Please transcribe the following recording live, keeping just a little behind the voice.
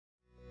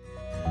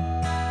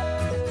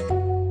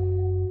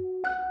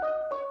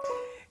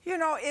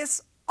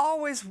it's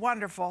always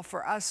wonderful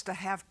for us to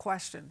have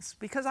questions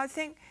because I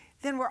think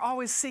then we're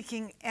always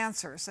seeking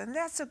answers, and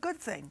that's a good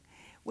thing.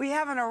 We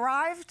haven't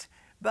arrived,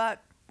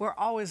 but we're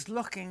always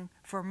looking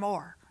for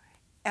more.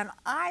 And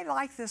I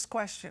like this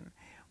question.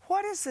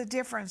 What is the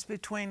difference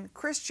between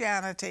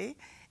Christianity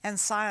and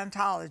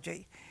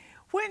Scientology?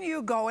 When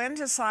you go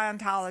into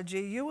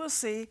Scientology, you will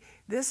see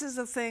this is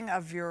a thing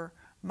of your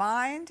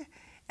mind,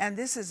 and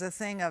this is a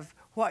thing of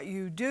what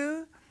you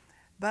do,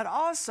 but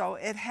also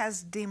it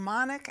has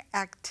demonic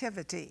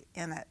activity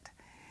in it.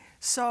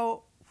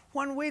 So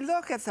when we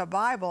look at the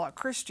Bible, at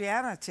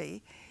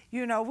Christianity,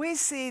 we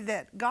see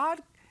that God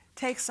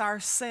takes our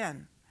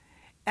sin,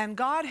 and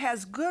God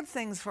has good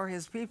things for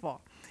His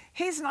people.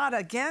 He's not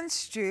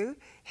against you,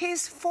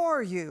 He's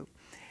for you.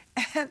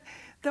 And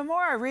the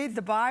more I read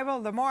the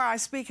Bible, the more I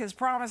speak His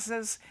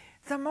promises,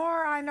 the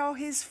more I know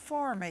He's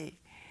for me.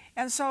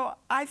 And so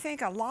I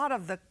think a lot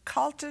of the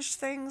cultish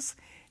things,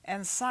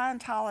 and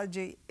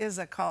Scientology is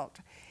a cult,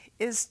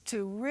 is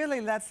to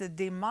really let the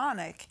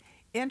demonic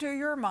into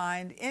your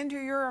mind, into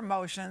your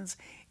emotions,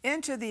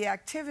 into the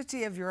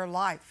activity of your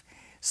life.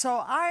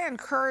 So I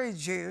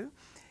encourage you,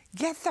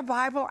 get the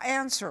Bible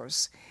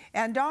answers,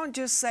 and don't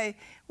just say,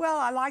 well,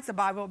 I like the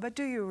Bible, but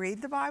do you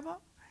read the Bible?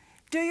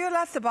 Do you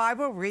let the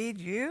Bible read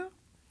you?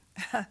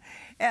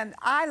 And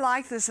I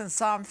like this in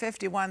Psalm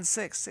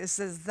 51:6. It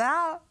says,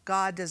 "Thou,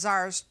 God,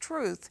 desires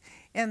truth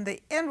in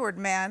the inward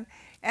man,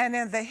 and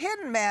in the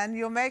hidden man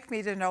you'll make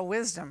me to know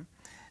wisdom."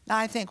 Now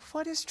I think,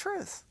 what is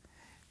truth?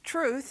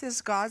 Truth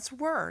is God's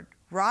word,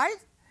 right?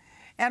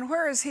 And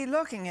where is He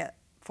looking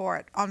for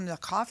it? On the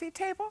coffee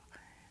table?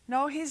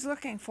 No, He's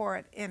looking for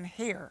it in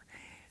here.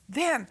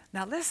 Then,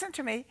 now listen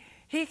to me,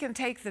 He can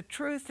take the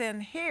truth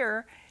in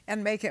here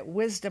and make it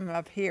wisdom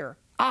up here.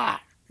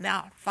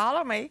 Now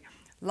follow me.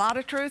 A lot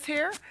of truth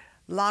here,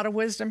 a lot of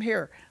wisdom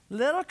here.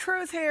 Little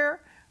truth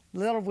here,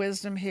 little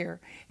wisdom here.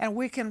 And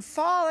we can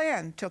fall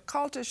into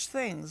cultish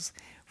things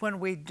when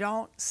we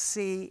don't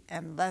see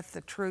and let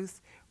the truth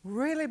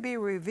really be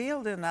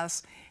revealed in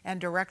us and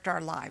direct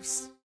our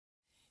lives.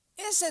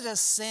 Is it a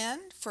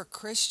sin for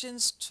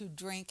Christians to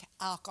drink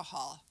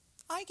alcohol?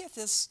 I get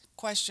this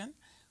question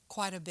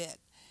quite a bit.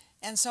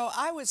 And so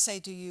I would say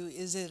to you,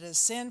 is it a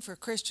sin for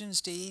Christians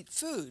to eat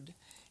food?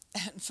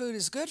 And food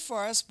is good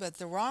for us, but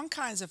the wrong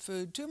kinds of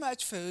food, too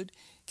much food,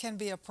 can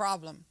be a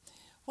problem.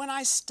 When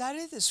I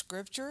study the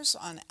scriptures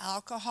on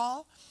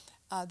alcohol,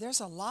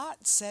 there's a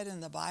lot said in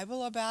the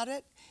Bible about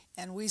it,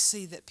 and we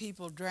see that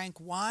people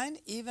drank wine.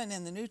 Even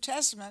in the New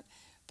Testament,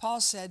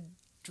 Paul said,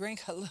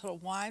 drink a little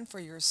wine for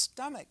your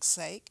stomach's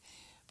sake.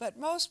 But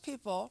most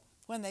people,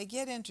 when they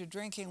get into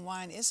drinking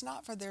wine, it's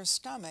not for their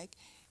stomach,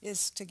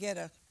 it's to get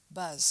a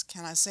buzz.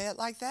 Can I say it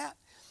like that?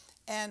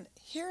 And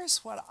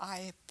here's what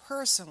I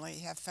personally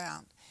have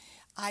found.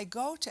 I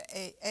go to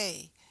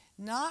AA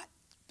not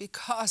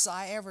because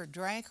I ever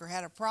drank or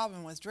had a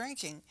problem with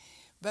drinking,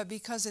 but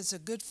because it's a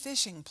good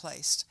fishing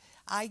place.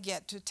 I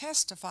get to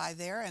testify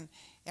there, and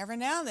every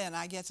now and then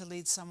I get to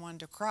lead someone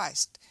to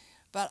Christ.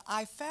 But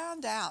I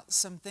found out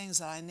some things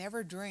that I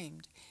never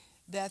dreamed,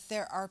 that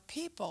there are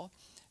people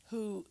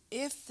who,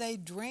 if they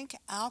drink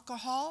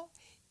alcohol,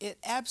 it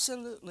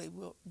absolutely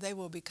will, they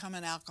will become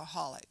an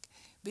alcoholic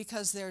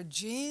because their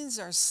genes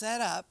are set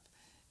up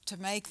to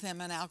make them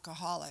an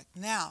alcoholic.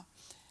 Now,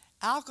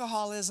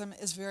 alcoholism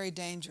is very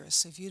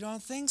dangerous. If you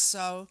don't think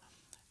so,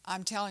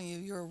 I'm telling you,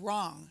 you're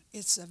wrong.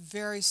 It's a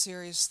very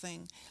serious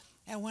thing.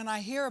 And when I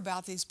hear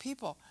about these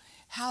people,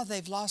 how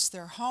they've lost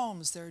their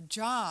homes, their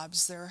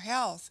jobs, their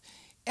health,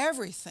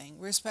 everything,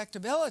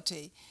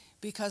 respectability,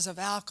 because of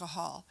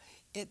alcohol,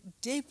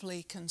 it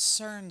deeply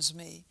concerns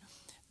me.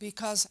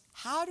 Because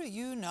how do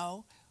you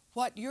know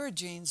what your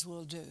genes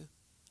will do?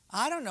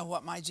 I don't know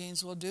what my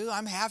genes will do.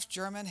 I'm half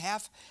German,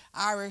 half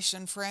Irish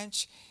and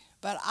French,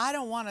 but I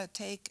don't want to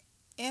take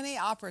any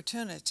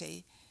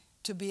opportunity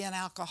to be an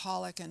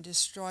alcoholic and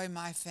destroy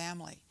my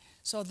family.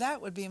 So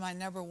that would be my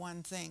number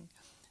one thing.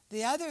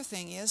 The other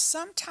thing is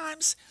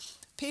sometimes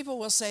people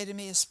will say to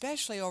me,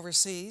 especially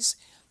overseas,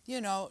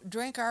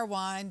 drink our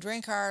wine,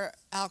 drink our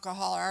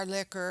alcohol, our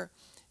liquor,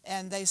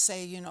 and they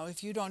say,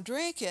 if you don't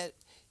drink it,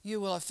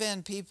 you will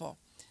offend people.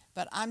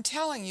 But I'm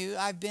telling you,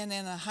 I've been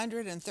in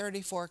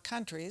 134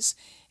 countries,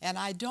 and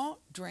I don't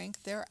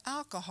drink their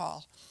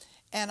alcohol.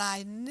 And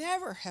I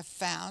never have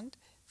found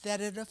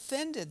that it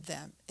offended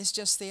them. It's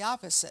just the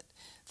opposite.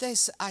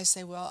 I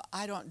say, well,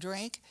 I don't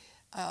drink.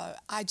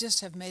 I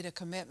just have made a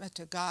commitment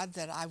to God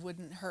that I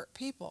wouldn't hurt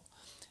people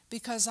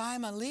because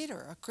I'm a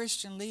leader, a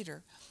Christian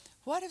leader.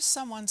 What if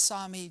someone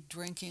saw me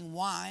drinking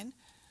wine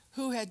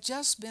who had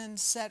just been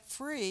set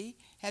free,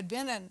 had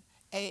been an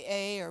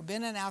AA or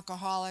been an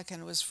alcoholic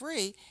and was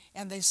free,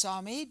 and they saw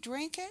me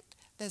drink it?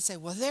 They'd say,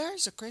 well,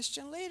 there's a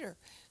Christian leader.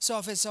 So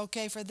if it's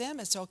okay for them,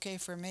 it's okay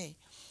for me.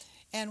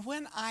 And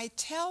when I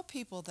tell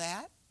people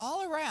that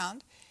all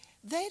around,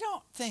 they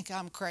don't think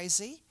I'm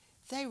crazy.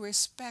 They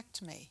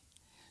respect me.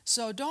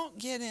 So don't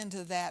get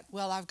into that,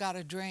 well, I've got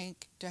to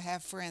drink to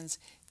have friends.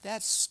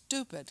 That's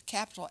stupid,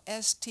 capital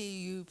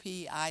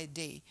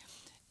S-T-U-P-I-D.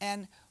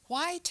 And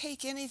why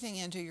take anything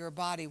into your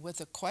body with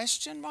a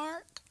question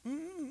mark?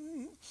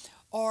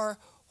 Or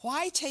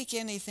why take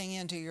anything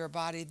into your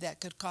body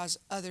that could cause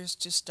others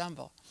to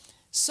stumble?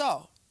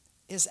 So,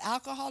 is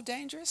alcohol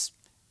dangerous?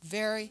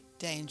 Very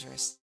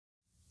dangerous.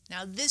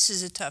 Now this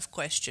is a tough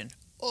question.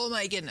 Oh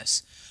my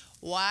goodness.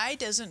 Why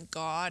doesn't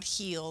God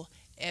heal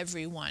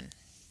everyone?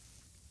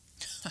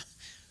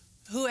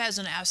 Who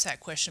hasn't asked that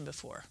question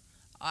before?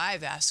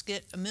 I've asked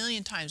it a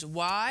million times.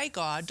 Why,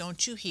 God,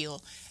 don't you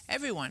heal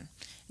everyone?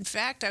 In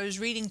fact, I was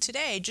reading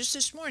today, just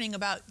this morning,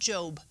 about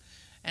Job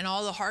and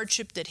all the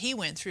hardship that he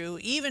went through,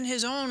 even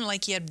his own,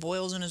 like he had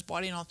boils in his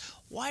body and all.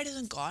 Why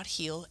doesn't God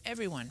heal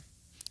everyone?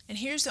 And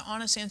here's the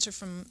honest answer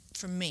from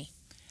me.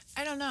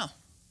 I don't know.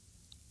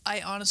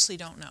 I honestly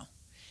don't know.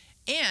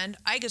 And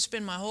I could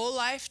spend my whole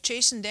life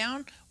chasing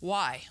down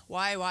why.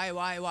 I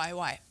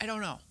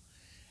don't know.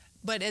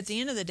 But at the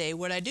end of the day,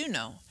 what I do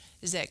know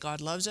is that God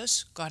loves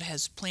us. God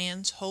has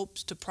plans,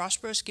 hopes to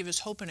prosper us, give us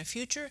hope in a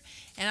future.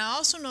 And I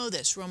also know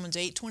this, Romans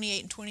 8:28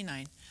 and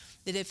 29,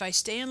 that if I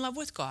stay in love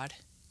with God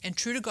and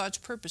true to God's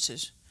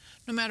purposes,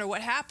 no matter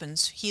what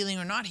happens, healing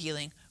or not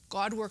healing,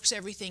 God works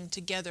everything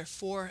together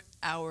for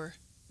our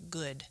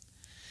good.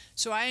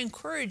 So I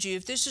encourage you,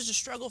 if this is a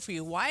struggle for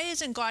you, why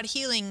isn't God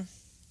healing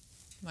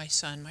my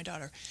son, my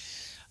daughter?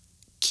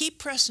 Keep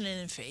pressing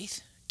in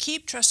faith.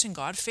 Keep trusting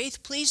God.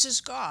 Faith pleases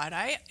God.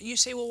 You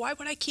say, well, why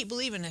would I keep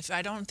believing if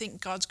I don't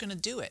think God's going to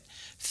do it?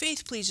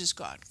 Faith pleases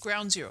God.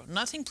 Ground zero.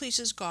 Nothing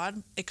pleases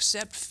God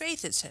except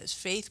faith, it says.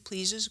 Faith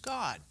pleases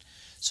God.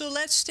 So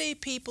let's stay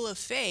people of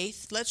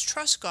faith. Let's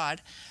trust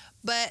God.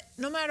 But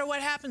no matter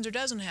what happens or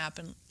doesn't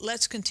happen,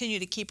 let's continue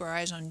to keep our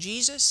eyes on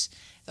Jesus,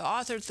 the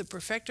author, the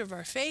perfecter of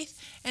our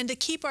faith, and to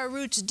keep our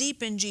roots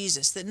deep in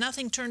Jesus, that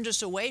nothing turns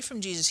us away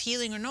from Jesus,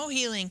 healing or no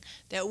healing,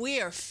 that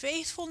we are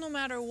faithful no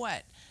matter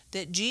what,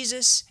 that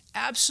Jesus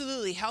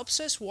absolutely helps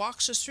us,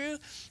 walks us through,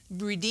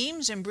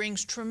 redeems, and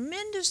brings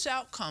tremendous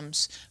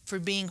outcomes for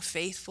being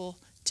faithful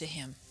to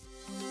Him.